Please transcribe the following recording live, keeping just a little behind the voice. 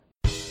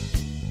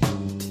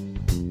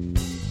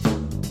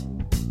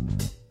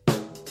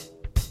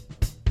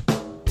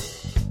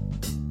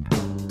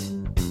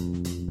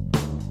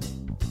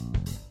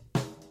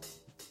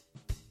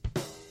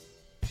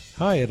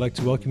Hi, I'd like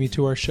to welcome you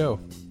to our show.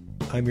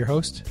 I'm your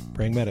host,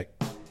 Praying Medic.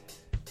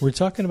 We're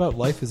talking about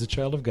life as a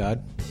child of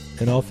God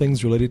and all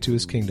things related to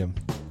His kingdom.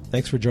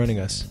 Thanks for joining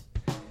us.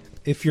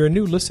 If you're a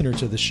new listener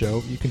to the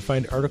show, you can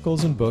find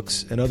articles and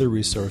books and other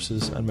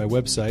resources on my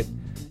website,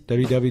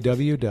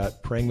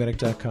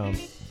 www.prayingmedic.com.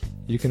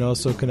 You can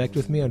also connect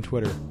with me on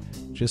Twitter.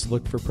 Just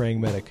look for Praying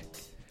Medic.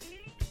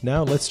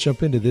 Now let's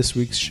jump into this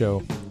week's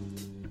show.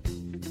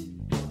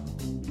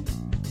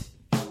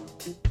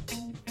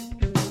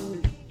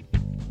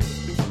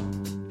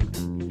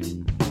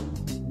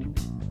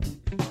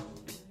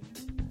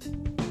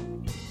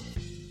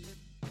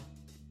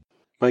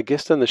 My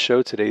guest on the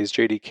show today is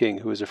J.D. King,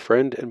 who is a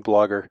friend and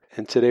blogger,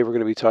 and today we're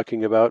going to be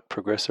talking about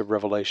progressive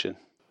revelation.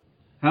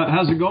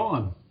 How's it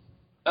going?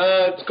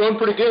 It's going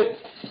pretty good.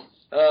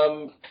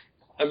 I'm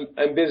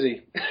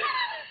busy.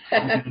 I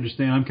can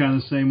understand. I'm kind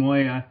of the same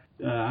way.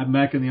 I'm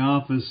back in the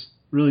office.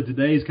 Really,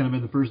 today's kind of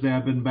been the first day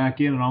I've been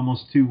back in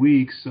almost 2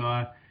 weeks. So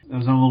I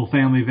was on a little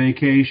family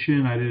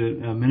vacation. I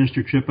did a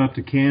minister trip up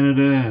to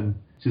Canada, and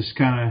just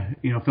kind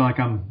of, feel like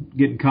I'm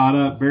getting caught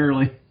up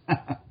barely.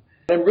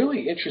 I'm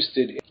really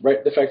interested in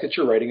the fact that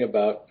you're writing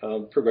about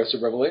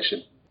progressive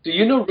revelation. Do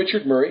you know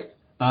Richard Murray?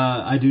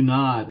 I do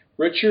not.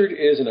 Richard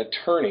is an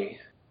attorney,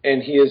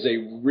 and he is a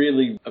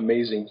really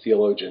amazing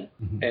theologian,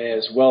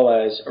 as well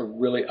as a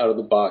really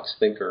out-of-the-box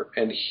thinker.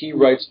 And he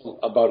writes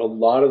about a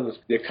lot of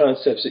the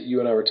concepts that you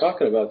and I were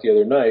talking about the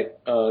other night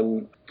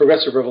on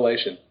progressive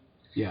revelation.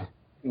 Yeah.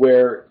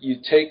 Where you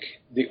take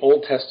the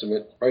Old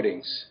Testament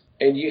writings,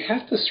 and you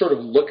have to sort of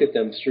look at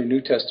them through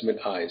New Testament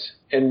eyes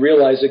and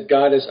realize that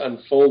God is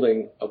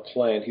unfolding a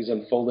plan. He's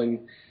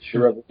unfolding the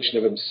revelation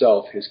of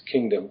Himself, His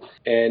kingdom.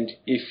 And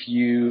if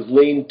you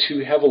lean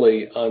too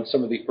heavily on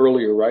some of the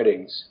earlier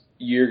writings,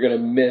 you're going to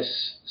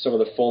miss some of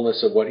the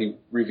fullness of what He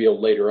revealed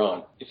later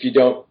on if you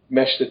don't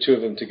mesh the two of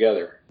them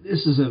together.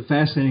 This is a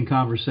fascinating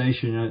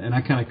conversation, and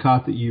I kind of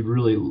caught that you'd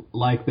really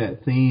like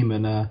that theme.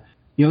 And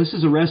this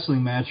is a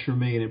wrestling match for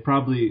me, and it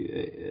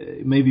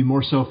probably maybe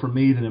more so for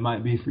me than it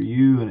might be for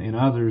you and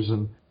others.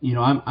 And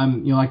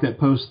I'm like that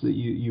post that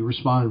you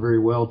responded very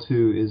well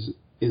to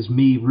is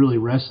me really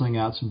wrestling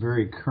out some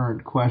very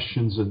current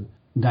questions and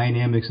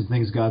dynamics and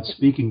things God's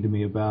speaking to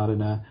me about.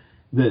 And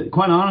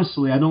quite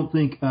honestly, I don't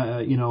think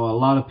a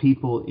lot of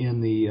people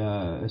in the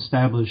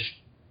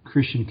established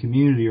Christian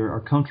community are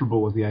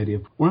comfortable with the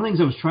idea. One of the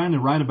things I was trying to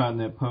write about in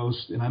that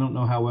post, and I don't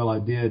know how well I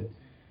did,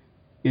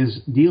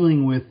 is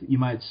dealing with, you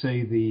might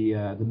say,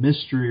 the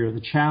mystery or the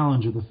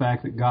challenge of the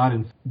fact that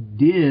God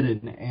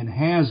did and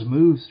has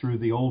moved through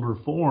the older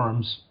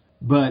forms,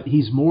 but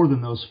He's more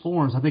than those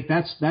forms. I think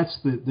that's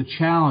the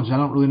challenge. I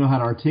don't really know how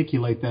to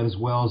articulate that as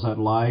well as I'd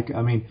like.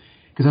 I mean,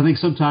 because I think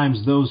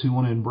sometimes those who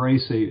want to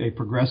embrace a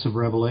progressive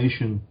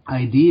revelation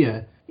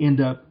idea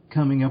end up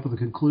coming up with a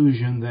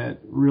conclusion that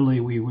really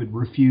we would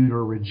refute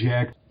or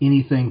reject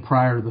anything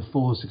prior to the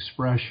fullest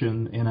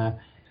expression in a.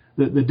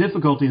 The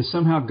difficulty is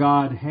somehow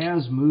God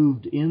has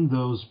moved in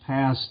those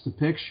past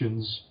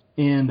depictions,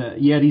 and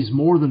yet He's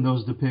more than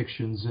those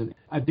depictions. And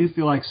I do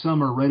feel like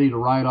some are ready to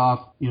write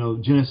off,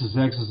 Genesis,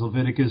 Exodus,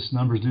 Leviticus,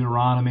 Numbers,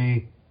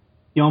 Deuteronomy,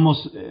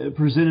 almost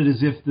presented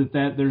as if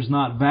that there's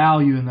not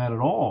value in that at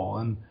all.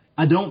 And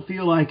I don't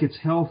feel like it's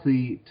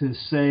healthy to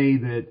say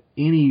that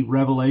any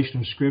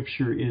revelation of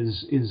Scripture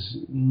is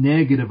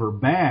negative or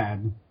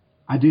bad.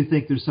 I do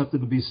think there's something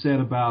to be said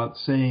about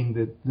saying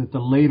that the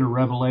later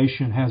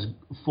revelation has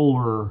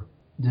fuller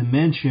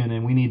dimension,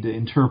 and we need to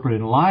interpret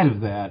in light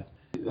of that.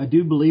 I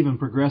do believe in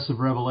progressive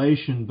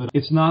revelation, but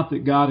it's not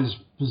that God is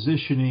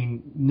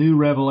positioning new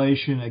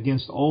revelation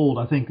against old.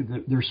 I think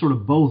that they're sort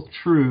of both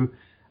true.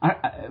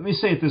 Let me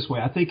say it this way.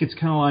 I think it's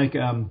kind of like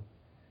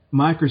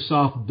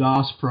Microsoft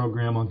DOS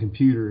program on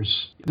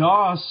computers.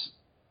 DOS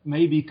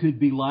maybe could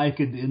be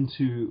likened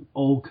into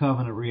Old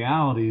Covenant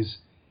realities.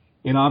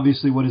 And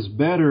obviously what is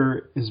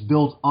better is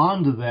built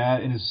onto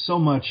that and is so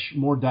much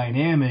more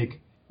dynamic.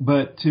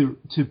 But to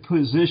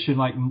position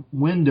like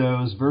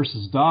Windows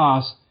versus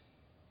DOS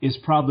is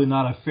probably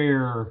not a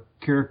fair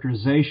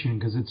characterization,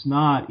 because it's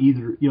not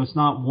either, it's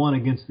not one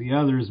against the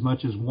other as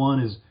much as one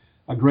is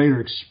a greater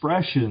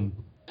expression.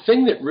 The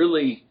thing that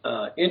really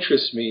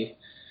interests me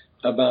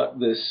about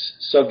this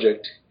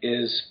subject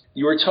is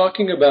you were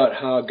talking about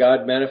how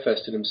God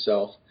manifested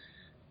Himself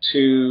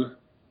to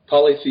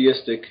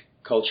polytheistic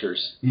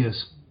cultures.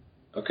 Yes.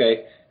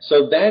 Okay,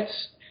 so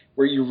that's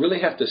where you really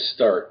have to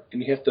start,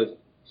 and you have to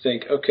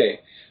think, okay,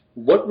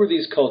 what were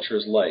these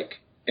cultures like,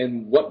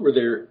 and what were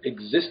their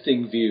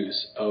existing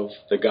views of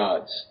the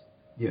gods?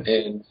 Yes.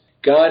 And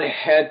God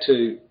had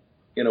to,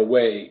 in a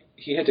way,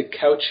 He had to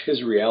couch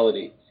His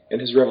reality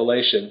and His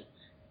revelation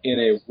in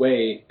a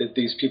way that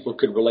these people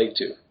could relate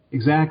to.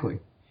 Exactly.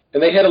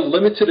 And they had a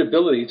limited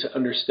ability to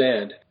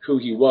understand who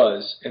He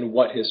was and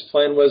what His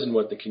plan was and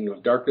what the kingdom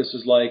of darkness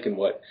is like and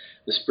what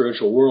the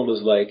spiritual world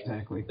is like.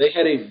 Exactly. They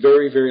had a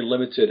very, very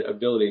limited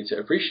ability to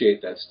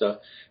appreciate that stuff.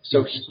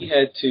 So He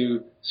had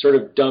to sort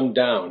of dumb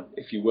down,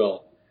 if you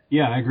will.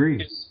 Yeah, I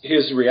agree.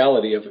 His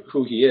reality of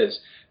who He is.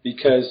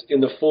 because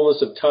in the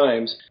fullness of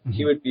times,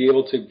 he would be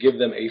able to give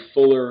them a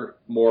fuller,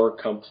 more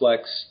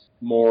complex,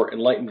 more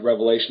enlightened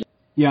revelation.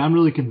 Yeah, I'm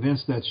really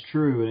convinced that's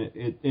true.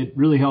 And it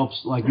really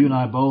helps, like you and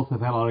I both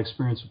have had a lot of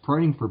experience of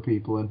praying for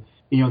people. And,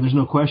 there's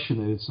no question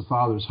that it's the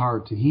Father's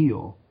heart to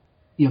heal.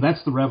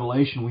 That's the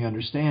revelation we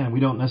understand, and we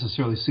don't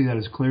necessarily see that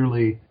as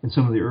clearly in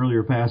some of the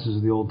earlier passages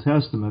of the Old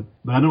Testament.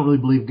 But I don't really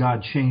believe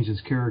God changed his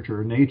character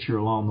or nature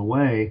along the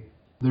way.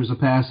 There's a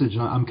passage,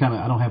 and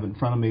I don't have it in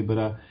front of me, but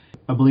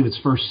I believe it's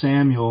 1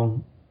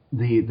 Samuel.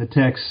 The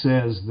text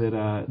says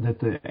that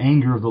the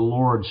anger of the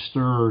Lord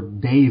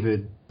stirred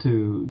David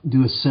to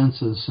do a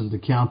census and to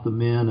count the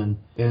men,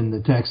 and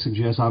the text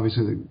suggests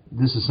obviously that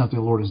this is something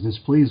the Lord is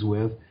displeased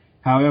with.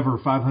 However,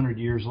 500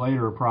 years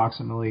later,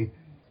 approximately,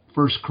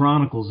 1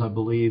 Chronicles, I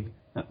believe,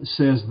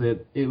 says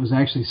that it was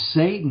actually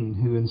Satan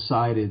who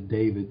incited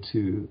David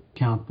to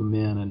count the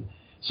men. And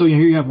so here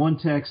you have one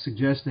text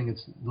suggesting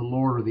it's the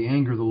Lord or the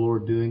anger of the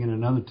Lord doing, and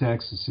another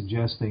text is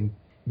suggesting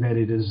that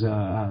it is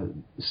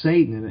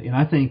Satan. And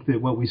I think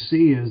that what we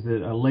see is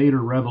that a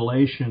later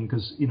revelation,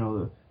 because,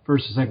 the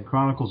 1st and 2nd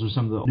Chronicles are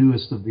some of the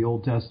newest of the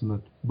Old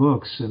Testament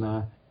books,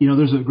 and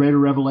there's a greater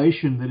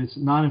revelation that it's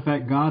not in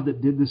fact God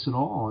that did this at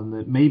all, and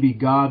that maybe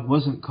God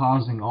wasn't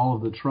causing all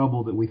of the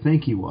trouble that we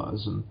think he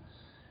was. And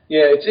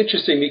yeah, it's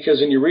interesting because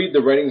when you read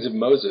the writings of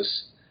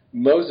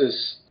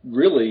Moses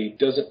really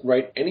doesn't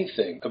write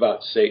anything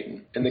about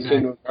Satan and the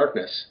kingdom of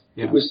darkness.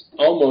 Yeah. It was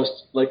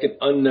almost like an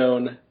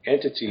unknown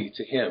entity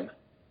to him.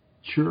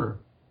 Sure.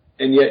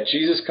 And yet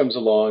Jesus comes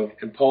along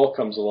and Paul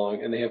comes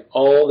along, and they have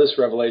all this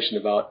revelation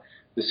about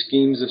the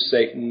schemes of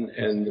Satan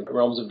and the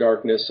realms of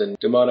darkness and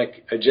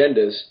demonic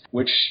agendas,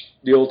 which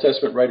the Old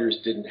Testament writers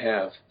didn't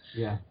have.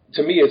 Yeah.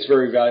 To me, it's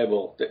very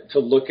valuable to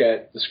look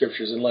at the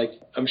Scriptures. And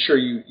I'm sure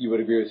you would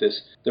agree with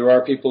this, there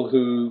are people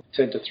who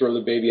tend to throw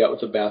the baby out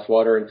with the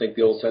bathwater and think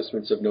the Old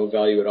Testament's of no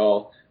value at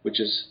all, which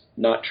is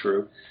not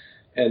true.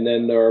 And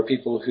then there are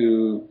people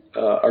who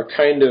are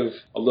kind of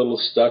a little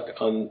stuck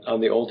on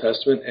the Old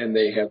Testament, and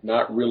they have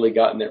not really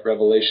gotten that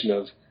revelation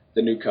of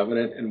the New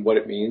Covenant and what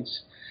it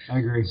means. I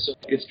agree. So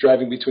it's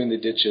driving between the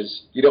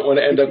ditches. You don't want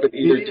to end up at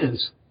either. It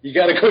is. You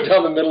got to go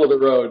down the middle of the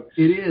road.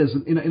 It is,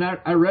 and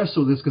I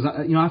wrestle with this because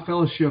I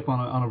fellowship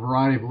on a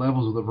variety of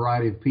levels with a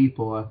variety of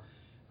people.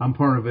 I'm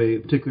part of a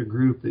particular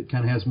group that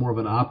kind of has more of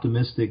an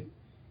optimistic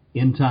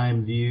end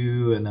time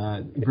view,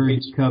 and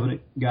very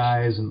covenant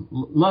guys, and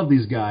love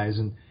these guys,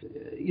 and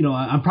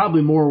I'm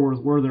probably more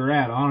where they're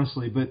at,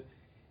 honestly, but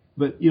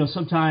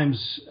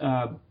sometimes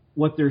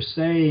what they're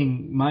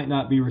saying might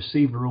not be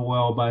received real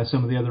well by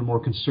some of the other more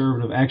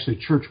conservative, actually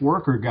church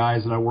worker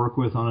guys that I work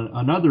with on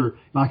another.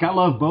 Like, I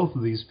love both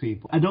of these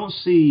people. I don't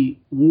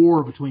see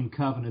war between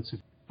covenants,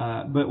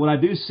 but what I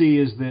do see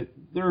is that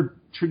there are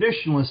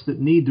traditionalists that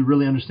need to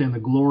really understand the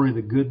glory,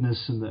 the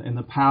goodness, and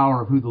the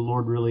power of who the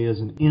Lord really is,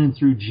 and in and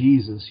through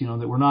Jesus.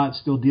 That we're not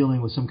still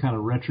dealing with some kind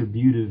of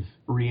retributive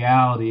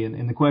reality,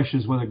 and the question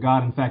is whether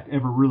God, in fact,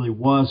 ever really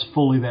was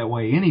fully that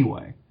way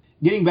anyway.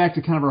 Getting back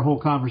to kind of our whole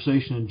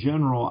conversation in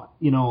general,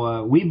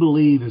 we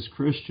believe as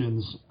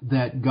Christians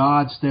that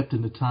God stepped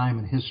into time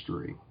and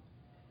history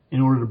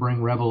in order to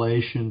bring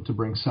revelation, to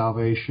bring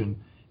salvation.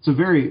 It's a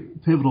very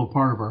pivotal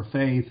part of our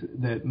faith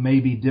that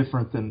may be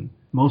different than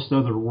most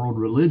other world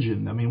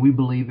religion. I mean, we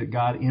believe that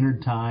God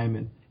entered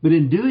time, but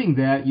in doing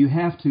that, you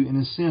have to, in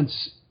a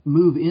sense,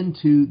 move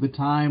into the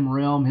time,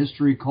 realm,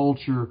 history,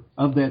 culture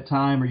of that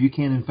time, or you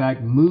can, in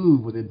fact,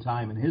 move within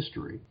time and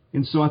history.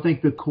 And so I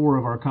think the core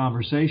of our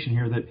conversation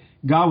here, that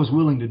God was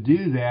willing to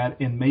do that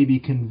and maybe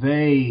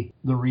convey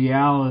the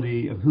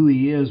reality of who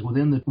he is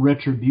within the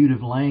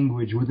retributive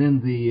language,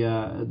 within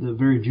the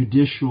very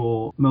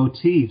judicial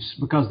motifs,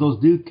 because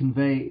those do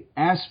convey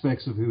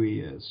aspects of who he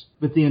is.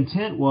 But the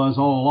intent was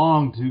all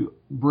along to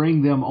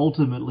bring them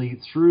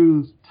ultimately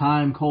through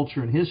time,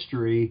 culture, and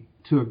history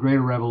to a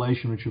greater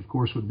revelation, which of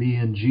course would be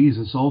in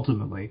Jesus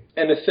ultimately.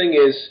 And the thing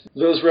is,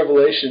 those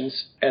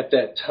revelations at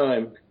that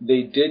time,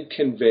 they did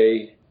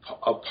convey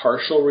a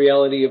partial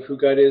reality of who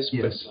God is,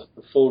 yes, but not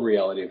the full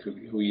reality of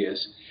who he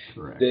is.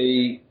 Correct.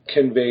 They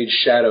conveyed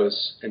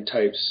shadows and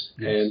types,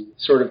 yes, and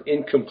sort of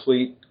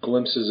incomplete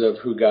glimpses of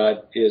who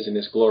God is in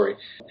his glory.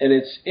 And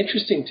it's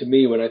interesting to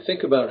me when I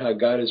think about how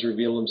God has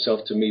revealed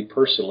himself to me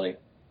personally.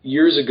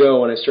 Years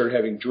ago when I started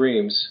having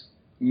dreams,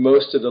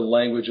 most of the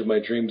language of my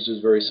dreams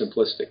was very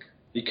simplistic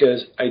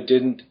because I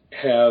didn't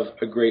have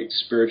a great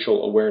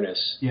spiritual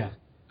awareness. Yeah.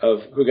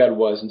 Of who God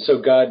was. And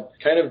so God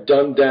kind of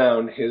dumbed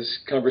down his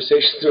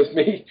conversations with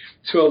me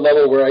to a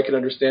level where I could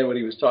understand what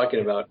he was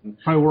talking about.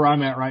 Probably where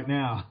I'm at right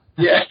now.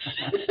 Yeah.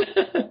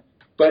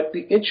 But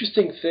the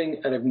interesting thing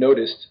that I've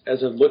noticed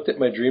as I've looked at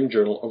my dream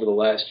journal over the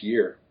last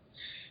year,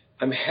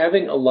 I'm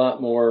having a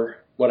lot more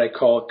what I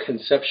call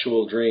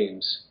conceptual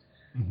dreams,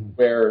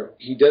 where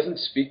he doesn't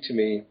speak to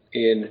me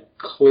in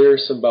clear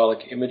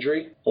symbolic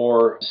imagery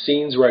or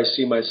scenes where I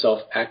see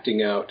myself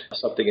acting out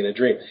something in a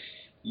dream.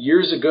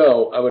 Years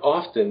ago, I would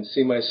often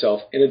see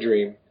myself in a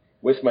dream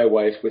with my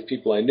wife, with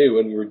people I knew,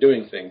 and we were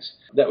doing things.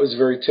 That was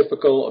very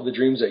typical of the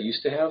dreams I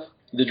used to have.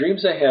 The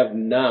dreams I have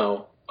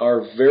now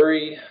are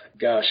very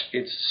gosh,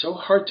 it's so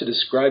hard to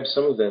describe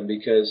some of them,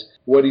 because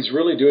what he's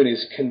really doing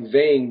is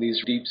conveying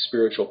these deep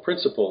spiritual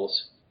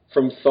principles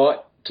from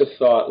thought to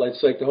thought.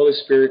 It's like the Holy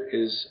Spirit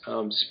is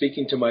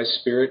speaking to my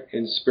spirit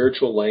in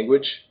spiritual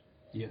language.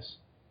 Yes.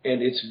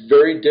 And it's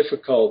very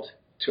difficult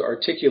to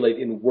articulate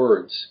in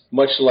words,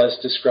 much less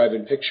describe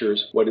in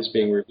pictures what is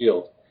being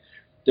revealed.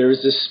 There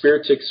is this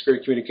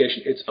spirit-to-spirit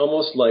communication. It's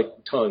almost like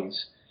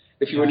tongues.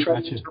 If you were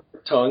trying to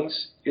interpret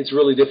tongues, it's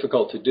really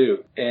difficult to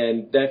do.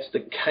 And that's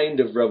the kind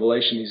of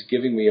revelation he's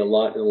giving me a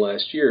lot in the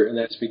last year. And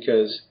that's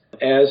because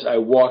as I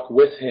walk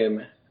with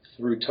him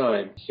through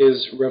time,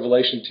 his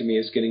revelation to me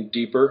is getting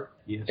deeper.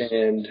 Yes.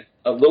 And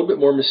a little bit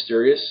more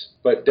mysterious,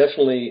 but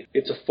definitely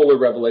it's a fuller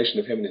revelation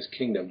of him and his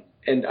kingdom.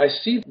 And I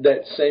see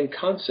that same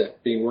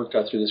concept being worked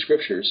out through the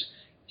scriptures.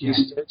 He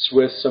starts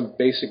with some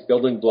basic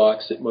building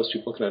blocks that most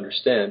people can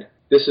understand.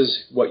 This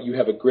is what you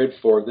have a grid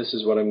for. This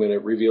is what I'm going to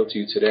reveal to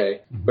you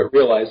today. Mm-hmm. But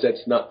realize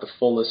that's not the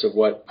fullness of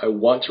what I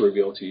want to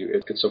reveal to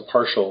you. It's a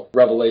partial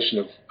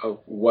revelation of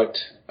what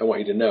I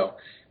want you to know.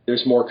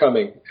 There's more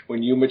coming.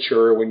 When you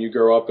mature, when you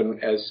grow up,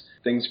 and as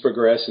things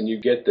progress and you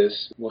get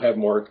this, we'll have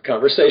more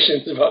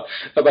conversations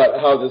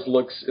about how this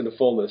looks in the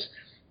fullness.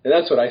 And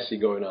that's what I see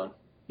going on.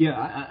 Yeah,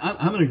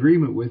 I'm in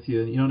agreement with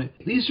you. You know,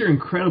 these are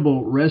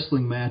incredible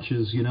wrestling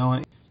matches, you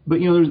know. But,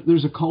 you know,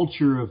 there's a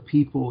culture of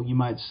people, you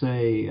might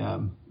say,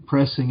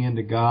 pressing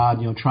into God,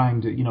 you know,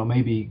 trying to, you know,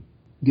 maybe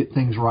get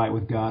things right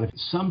with God.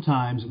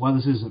 Sometimes, while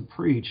this isn't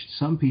preached,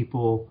 some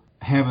people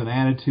have an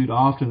attitude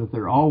often that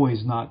they're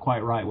always not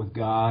quite right with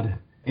God.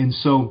 And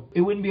so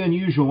it wouldn't be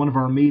unusual, one of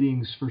our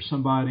meetings, for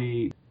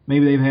somebody,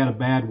 maybe they've had a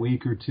bad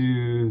week or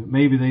two,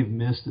 maybe they've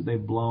missed it,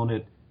 they've blown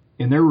it,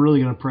 and they're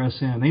really going to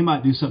press in. They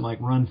might do something like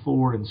run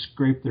forward and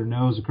scrape their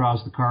nose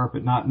across the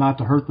carpet, not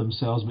to hurt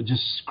themselves, but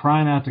just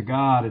crying out to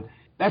God. And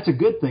that's a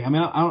good thing. I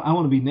mean, I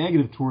want to be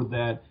negative toward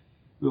that.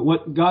 But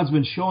what God's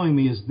been showing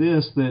me is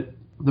this, that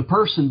the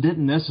person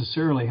didn't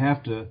necessarily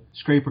have to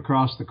scrape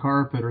across the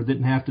carpet or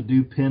didn't have to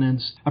do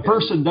penance. A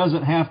person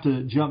doesn't have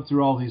to jump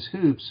through all these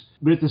hoops.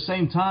 But at the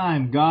same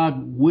time,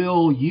 God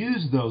will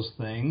use those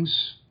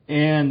things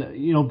and,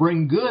 you know,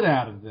 bring good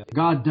out of them.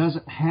 God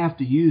doesn't have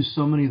to use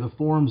so many of the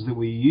forms that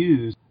we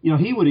use. You know,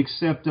 He would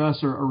accept us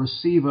or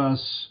receive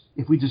us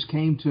if we just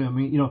came to Him,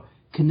 you know,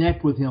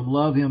 connect with Him,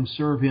 love Him,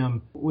 serve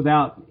Him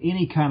without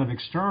any kind of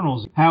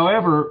externals.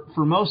 However,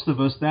 for most of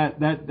us,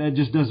 that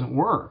just doesn't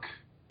work.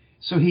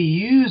 So He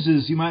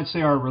uses, you might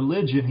say, our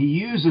religion. He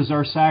uses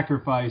our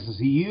sacrifices.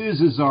 He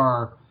uses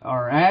our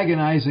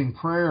agonizing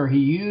prayer. He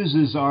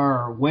uses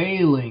our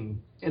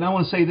wailing. And I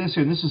want to say this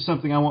here, and this is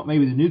something I want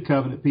maybe the New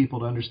Covenant people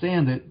to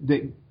understand,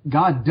 that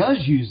God does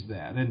use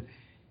that,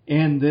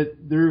 and that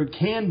there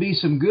can be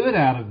some good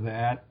out of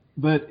that.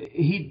 But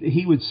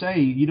he would say,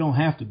 you don't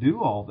have to do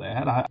all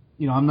that.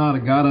 I'm not a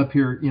God up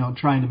here, you know,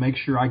 trying to make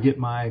sure I get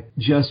my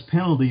just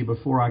penalty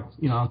before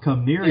I'll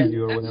come near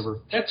you or whatever.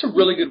 That's a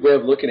really good way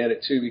of looking at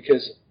it too,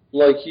 because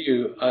like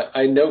you,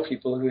 I know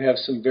people who have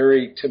some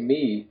to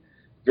me,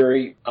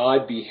 very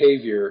odd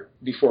behavior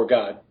before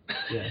God.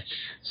 Yeah.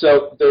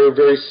 So they're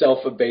very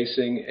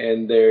self-abasing,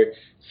 and they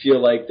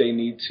feel like they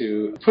need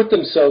to put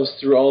themselves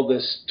through all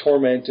this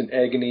torment and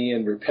agony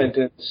and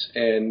repentance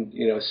and,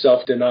 you know,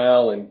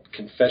 self-denial and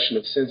confession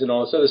of sins and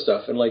all this other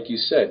stuff. And like you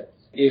said,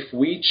 if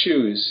we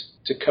choose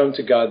to come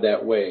to God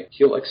that way,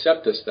 He'll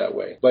accept us that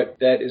way. But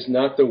that is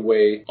not the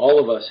way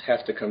all of us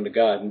have to come to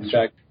God. In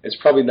fact, it's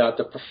probably not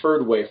the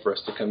preferred way for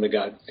us to come to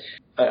God.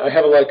 I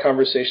have a lot of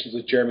conversations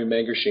with Jeremy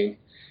Mangersheen,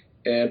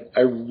 and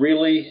I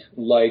really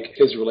like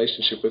his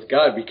relationship with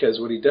God,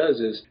 because what he does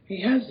is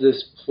he has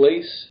this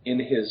place in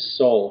his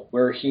soul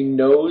where he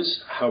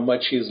knows how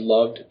much he is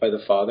loved by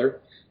the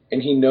Father,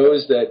 and he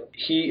knows that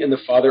he and the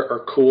Father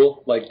are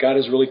cool, like God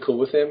is really cool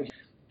with him,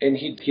 and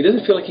he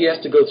doesn't feel like he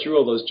has to go through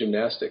all those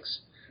gymnastics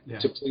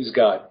to please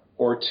God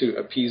or to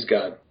appease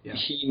God. Yeah.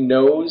 He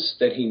knows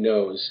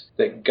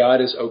that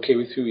God is okay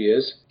with who he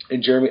is.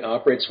 And Jeremy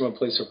operates from a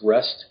place of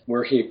rest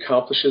where he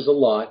accomplishes a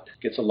lot,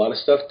 gets a lot of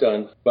stuff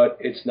done, but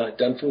it's not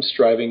done from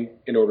striving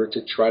in order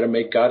to try to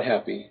make God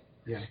happy.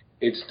 Yeah.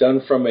 It's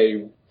done from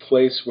a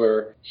place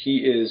where he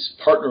is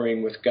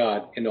partnering with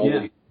God in all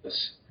that he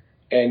does.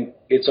 And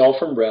it's all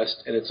from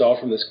rest, and it's all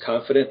from this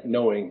confident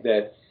knowing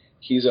that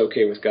he's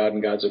okay with God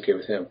and God's okay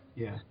with him.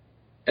 Yeah.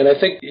 And I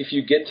think if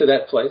you get to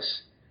that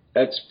place,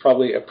 that's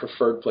probably a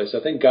preferred place.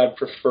 I think God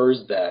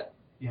prefers that.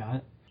 Yeah.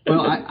 Well,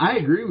 I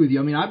agree with you.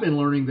 I mean, I've been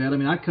learning that. I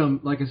mean, I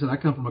come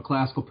from a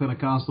classical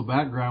Pentecostal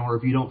background where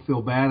if you don't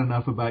feel bad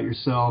enough about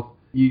yourself,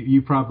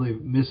 you probably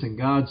missing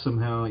God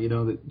somehow. You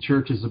know, that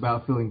church is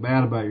about feeling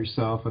bad about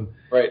yourself. And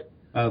right.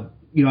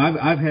 You know,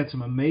 I've had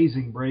some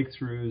amazing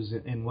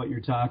breakthroughs in what you're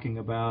talking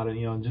about, and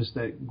you know, just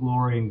that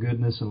glory and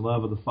goodness and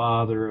love of the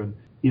Father, and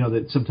you know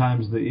that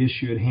sometimes the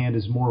issue at hand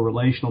is more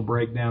relational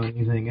breakdown than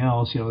anything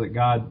else. You know that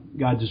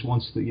God just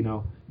wants to, you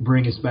know,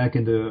 bring us back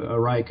into a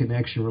right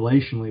connection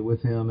relationally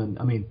with Him. And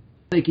I mean,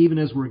 I think even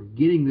as we're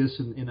getting this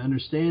and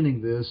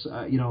understanding this,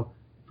 you know,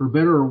 for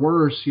better or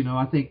worse, you know,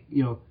 I think,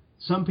 you know,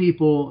 some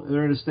people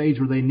are at a stage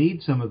where they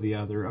need some of the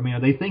other. I mean,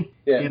 they think,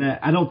 and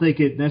I don't think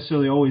it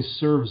necessarily always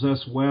serves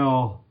us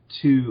well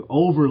to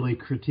overly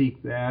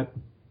critique that,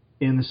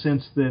 in the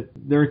sense that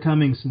they're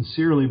coming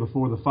sincerely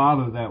before the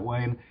Father that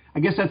way. And I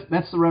guess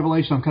that's the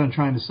revelation I'm kind of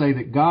trying to say,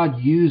 that God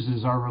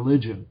uses our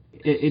religion.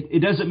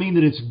 It doesn't mean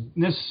that it's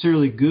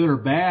necessarily good or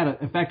bad.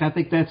 In fact, I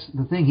think that's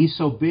the thing. He's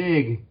so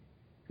big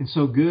and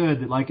so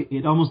good that, like,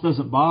 it almost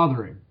doesn't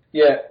bother him.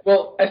 Yeah,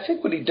 well, I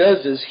think what he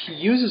does is he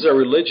uses our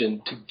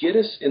religion to get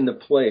us in the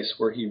place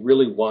where he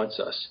really wants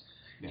us.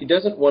 Yeah. He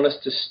doesn't want us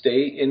to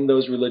stay in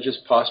those religious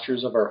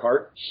postures of our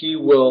heart. He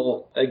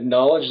will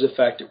acknowledge the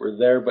fact that we're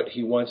there, but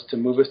he wants to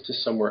move us to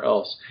somewhere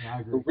else. Yeah, I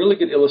agree. A really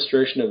good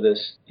illustration of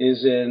this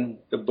is in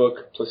the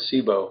book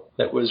Placebo,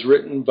 that was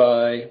written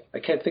by, I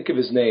can't think of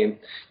his name,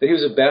 but he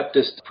was a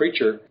Baptist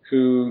preacher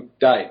who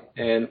died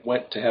and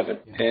went to heaven.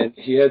 Yeah. And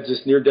he had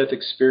this near-death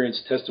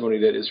experience testimony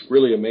that is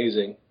really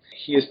amazing.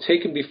 He is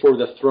taken before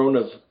the throne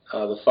of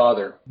the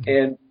Father.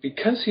 And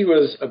because he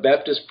was a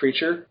Baptist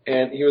preacher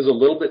and he was a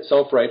little bit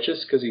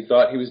self-righteous because he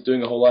thought he was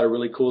doing a whole lot of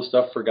really cool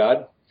stuff for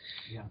God,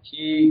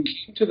 he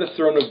came to the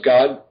throne of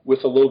God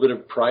with a little bit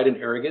of pride and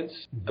arrogance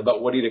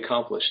about what he'd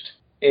accomplished.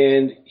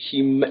 And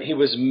he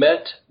was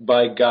met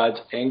by God's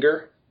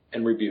anger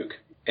and rebuke.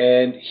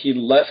 And he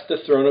left the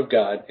throne of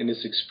God in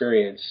his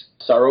experience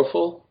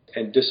sorrowful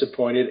and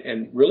disappointed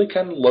and really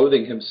kind of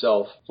loathing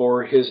himself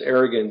for his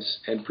arrogance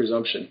and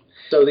presumption.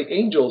 So the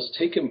angels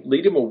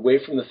lead him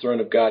away from the throne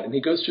of God, and he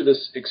goes through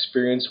this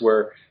experience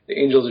where the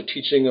angels are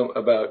teaching him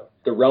about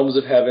the realms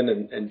of heaven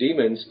and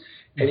demons,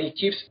 and he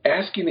keeps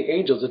asking the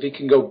angels if he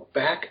can go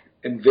back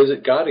and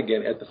visit God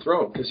again at the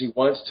throne, because he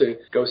wants to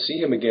go see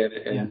him again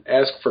and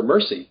ask for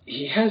mercy.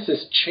 He has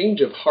this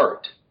change of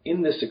heart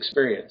in this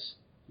experience.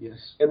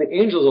 Yes. And the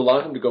angels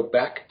allow him to go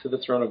back to the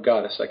throne of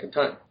God a second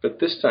time. But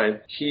this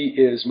time, he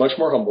is much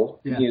more humble.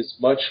 Yeah. He is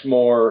much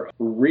more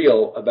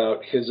real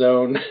about his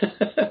own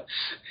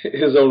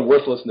his own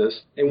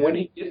worthlessness. And when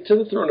he gets to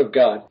the throne of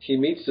God, he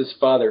meets this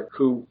Father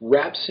who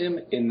wraps him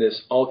in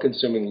this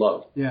all-consuming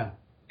love. Yeah.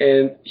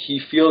 And he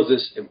feels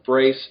this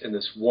embrace and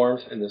this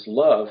warmth and this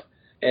love.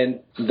 And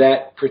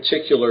that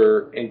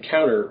particular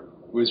encounter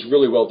was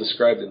really well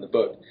described in the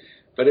book.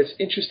 But it's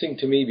interesting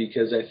to me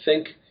because I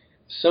think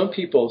some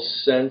people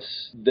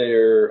sense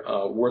their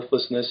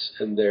worthlessness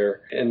and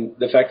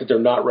the fact that they're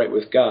not right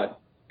with God.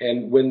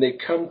 And when they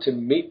come to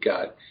meet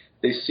God,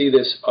 they see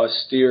this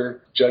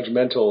austere,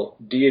 judgmental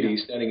deity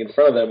standing in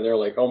front of them, and they're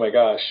like, oh my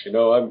gosh,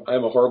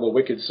 I'm a horrible,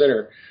 wicked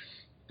sinner.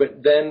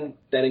 But then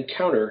that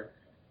encounter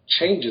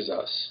changes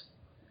us.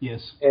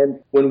 Yes.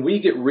 And when we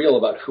get real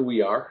about who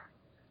we are,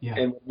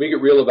 and we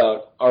get real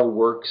about our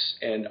works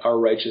and our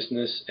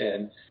righteousness,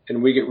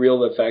 and we get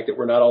real about the fact that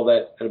we're not all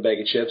that in a bag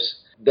of chips,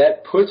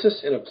 that puts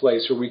us in a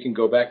place where we can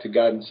go back to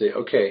God and say,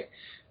 okay,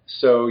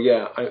 so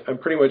I'm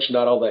pretty much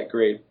not all that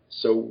great.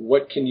 So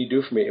what can you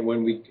do for me? And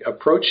when we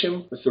approach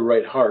him with the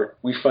right heart,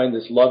 we find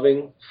this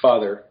loving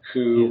Father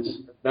who,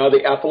 now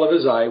the apple of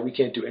his eye, we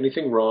can't do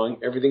anything wrong.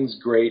 Everything's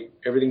great.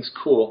 Everything's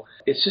cool.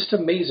 It's just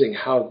amazing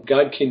how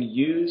God can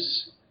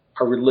use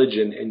our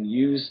religion and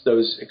use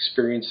those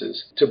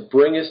experiences to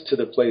bring us to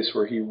the place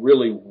where he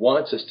really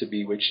wants us to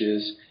be, which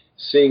is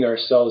seeing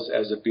ourselves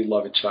as a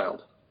beloved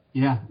child.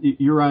 Yeah,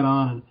 you're right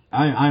on.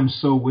 I'm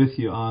so with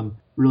you on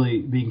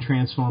really being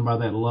transformed by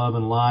that love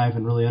and life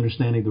and really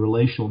understanding the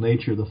relational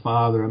nature of the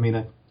Father. I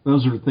mean,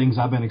 those are things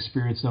I've been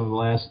experiencing over the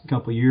last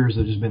couple of years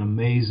that have just been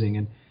amazing.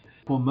 And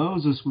well,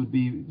 Moses would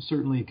be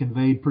certainly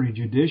conveyed pretty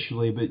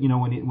judicially, but,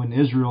 when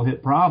Israel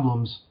hit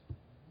problems,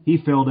 he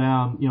fell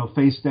down,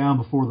 face down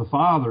before the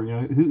Father.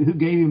 Who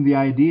gave him the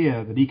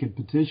idea that he could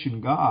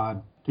petition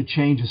God to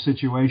change a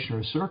situation or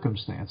a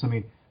circumstance? I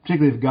mean,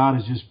 particularly if God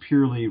is just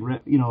purely,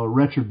 a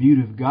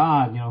retributive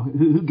God,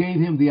 who gave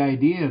him the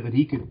idea that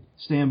he could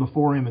stand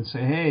before him and say,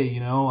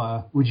 hey,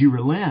 would you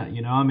relent?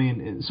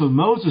 So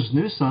Moses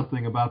knew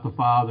something about the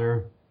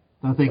Father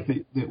I think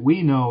that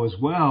we know as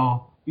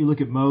well. You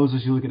look at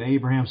Moses, you look at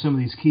Abraham, some of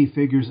these key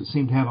figures that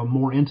seem to have a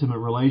more intimate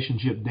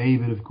relationship.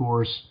 David, of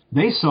course,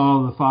 they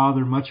saw the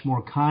Father much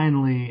more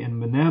kindly and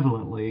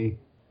benevolently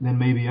than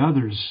maybe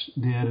others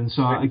did. And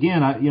so,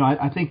 again,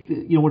 I think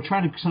that, we're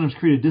trying to sometimes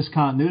create a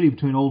discontinuity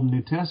between Old and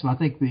New Testament. I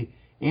think the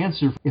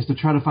answer is to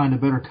try to find a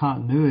better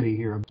continuity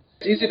here.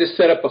 It's easy to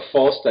set up a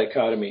false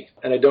dichotomy,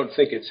 and I don't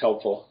think it's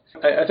helpful.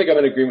 I think I'm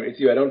in agreement with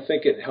you. I don't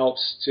think it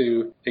helps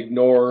to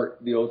ignore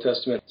the Old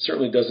Testament. It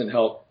certainly doesn't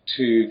help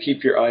to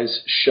keep your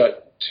eyes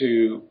shut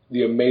to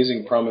the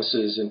amazing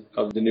promises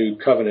of the New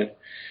Covenant.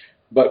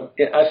 But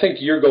I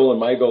think your goal and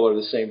my goal are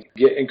the same.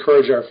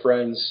 Encourage our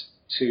friends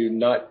to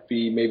not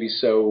be maybe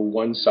so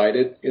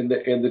one-sided in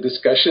the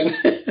discussion.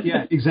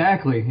 Yeah,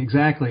 exactly.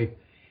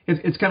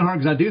 It's kind of hard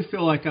because I do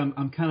feel like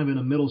I'm kind of in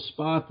a middle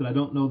spot that I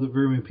don't know that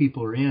very many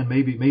people are in.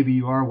 Maybe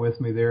you are with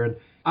me there. And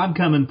I'm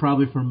coming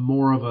probably from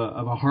more of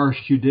a harsh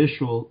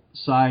judicial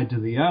side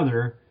to the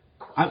other.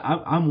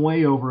 I'm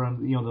way over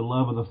on the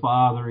love of the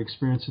Father,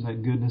 experiencing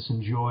that goodness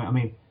and joy. I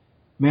mean,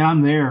 man,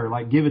 I'm there.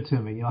 Like, give it to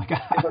me. You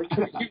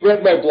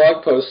read my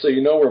blog post, so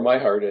you know where my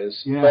heart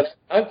is. Yeah. But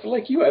I've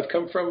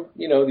come from,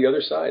 the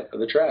other side of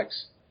the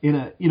tracks. And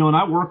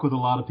I work with a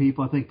lot of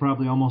people. I think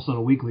probably almost on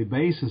a weekly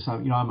basis.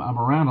 I'm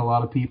around a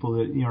lot of people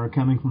that are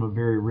coming from a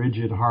very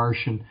rigid,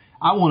 harsh, and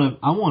I want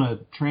to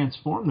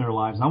transform their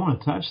lives. I want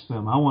to touch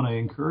them. I want to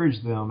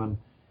encourage them.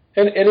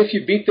 And if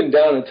you beat them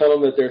down and tell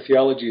them that their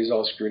theology is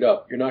all screwed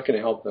up, you're not going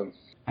to help them.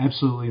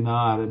 Absolutely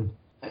not. And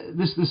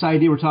this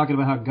idea we're talking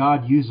about how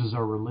God uses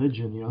our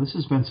religion, this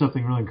has been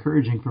something really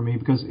encouraging for me,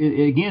 because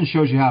it again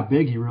shows you how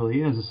big He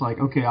really is. It's like,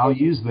 okay, I'll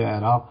use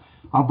that.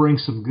 I'll bring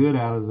some good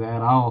out of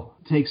that. I'll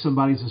take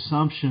somebody's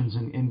assumptions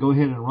and go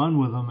ahead and run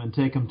with them and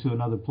take them to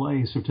another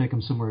place or take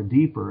them somewhere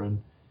deeper.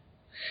 And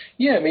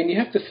yeah, you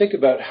have to think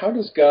about, how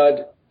does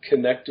God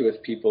connect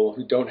with people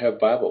who don't have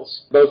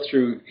Bibles, both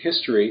through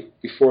history,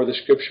 before the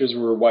scriptures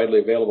were widely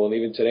available, and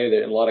even today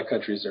in a lot of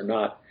countries they're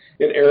not.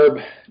 In Arab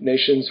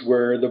nations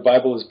where the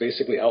Bible is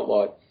basically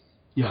outlawed,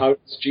 how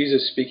is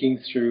Jesus speaking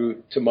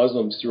to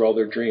Muslims through all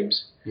their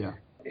dreams? Yeah.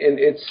 And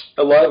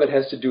a lot of it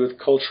has to do with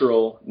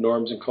cultural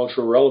norms and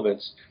cultural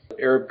relevance.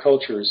 Arab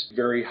cultures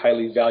very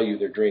highly value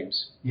their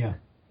dreams. Yeah.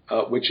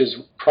 Which is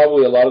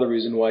probably a lot of the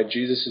reason why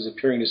Jesus is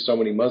appearing to so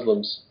many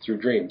Muslims through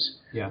dreams.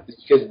 Yeah.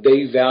 It's because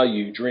they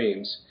value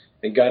dreams,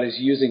 and God is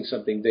using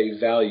something they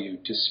value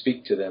to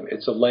speak to them.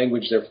 It's a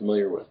language they're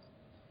familiar with.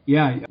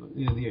 Yeah,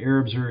 the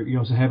Arabs are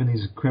having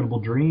these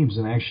incredible dreams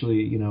and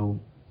actually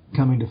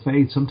coming to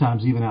faith,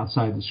 sometimes even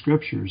outside the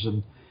scriptures,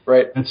 and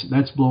right.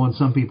 That's blowing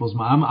some people's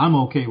mind. I'm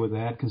okay with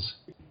that, because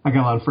I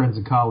got a lot of friends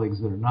and colleagues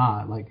that are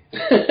not, like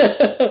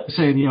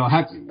saying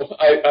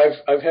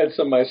I've had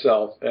some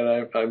myself, and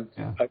I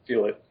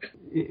feel it.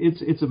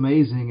 It's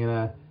amazing,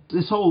 and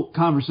this whole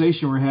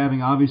conversation we're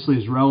having obviously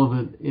is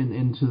relevant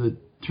into the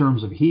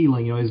terms of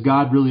healing. Is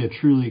God really a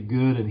truly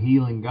good and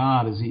healing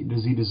God? Does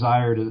he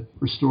desire to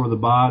restore the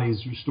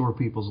bodies, restore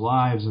people's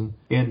lives? And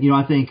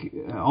I think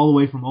all the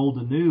way from old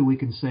to new, we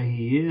can say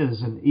He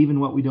is. And even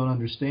what we don't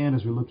understand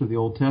as we look to the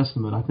Old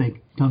Testament, I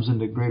think comes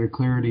into greater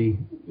clarity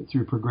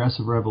through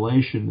progressive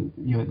revelation.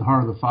 The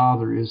heart of the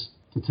Father is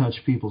to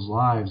touch people's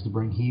lives, to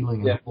bring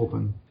healing and hope.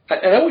 And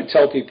I would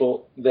tell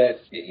people that,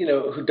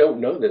 who don't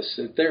know this,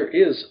 that there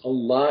is a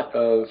lot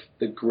of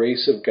the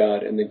grace of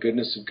God and the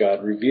goodness of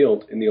God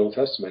revealed in the Old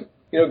Testament.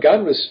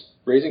 God was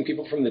raising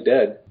people from the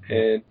dead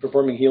and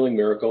performing healing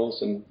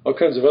miracles and all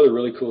kinds of other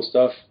really cool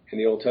stuff in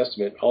the Old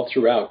Testament all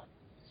throughout.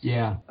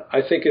 Yeah.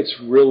 I think it's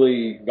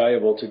really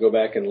valuable to go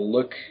back and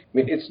look.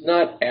 It's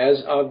not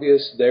as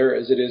obvious there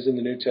as it is in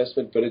the New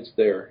Testament, but it's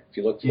there if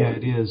you look for it. Yeah,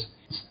 it is.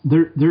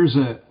 There's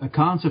a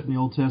concept in the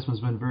Old Testament that's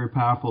been very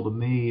powerful to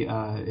me.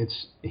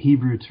 It's a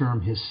Hebrew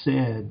term,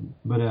 hesed,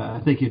 but I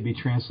think it'd be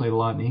translated a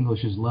lot in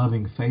English as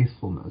loving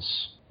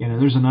faithfulness.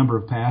 There's a number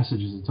of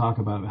passages that talk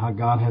about how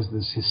God has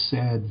this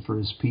hesed for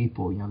His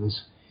people.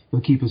 He'll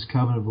keep His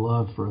covenant of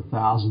love for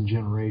 1,000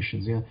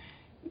 generations.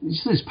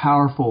 Just these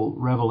powerful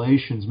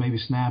revelations, maybe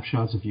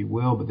snapshots, if you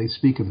will, but they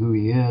speak of who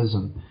He is,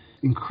 and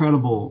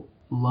incredible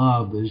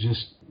love that is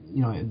just,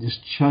 it just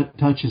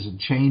touches and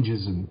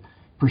changes and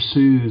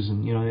pursues,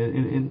 and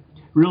and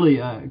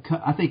really,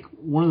 I think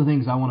one of the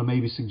things I want to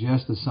maybe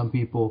suggest to some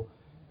people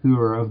who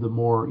are of the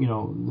more,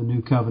 the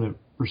new covenant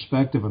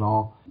perspective and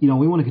all, we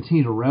want to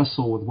continue to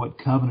wrestle with what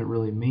covenant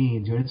really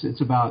means.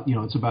 It's about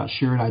it's about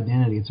shared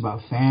identity, it's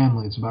about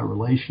family, it's about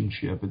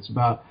relationship, it's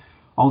about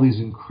all these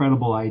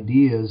incredible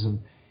ideas, and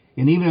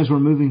even as we're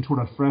moving toward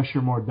a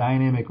fresher, more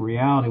dynamic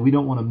reality, we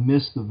don't want to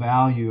miss the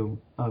value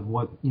of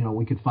what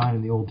we could find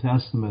in the Old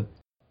Testament.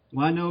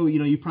 Well, I know,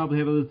 you probably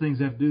have other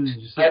things I have to do.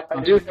 I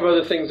do have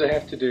other things I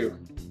have to do.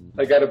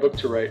 I got a book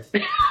to write.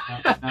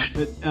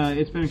 But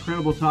it's been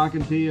incredible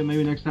talking to you.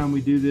 Maybe next time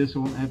we do this, I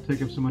won't have to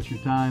take up so much of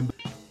your time.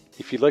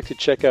 If you'd like to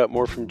check out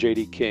more from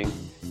J.D. King,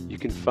 you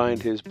can find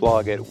his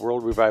blog at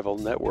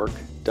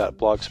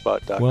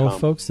worldrevivalnetwork.blogspot.com. Well,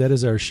 folks, that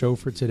is our show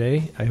for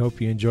today. I hope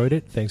you enjoyed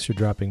it. Thanks for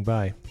dropping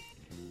by.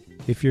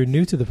 If you're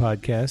new to the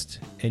podcast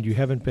and you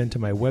haven't been to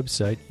my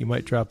website, you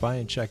might drop by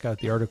and check out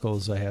the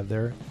articles I have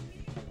there.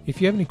 If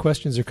you have any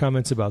questions or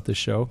comments about the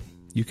show,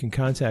 you can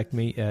contact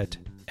me at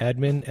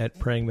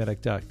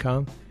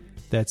admin@prayingmedic.com.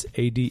 That's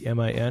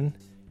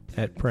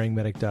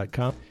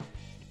ADMIN@prayingmedic.com.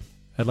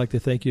 I'd like to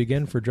thank you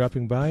again for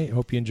dropping by. I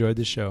hope you enjoyed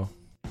the show.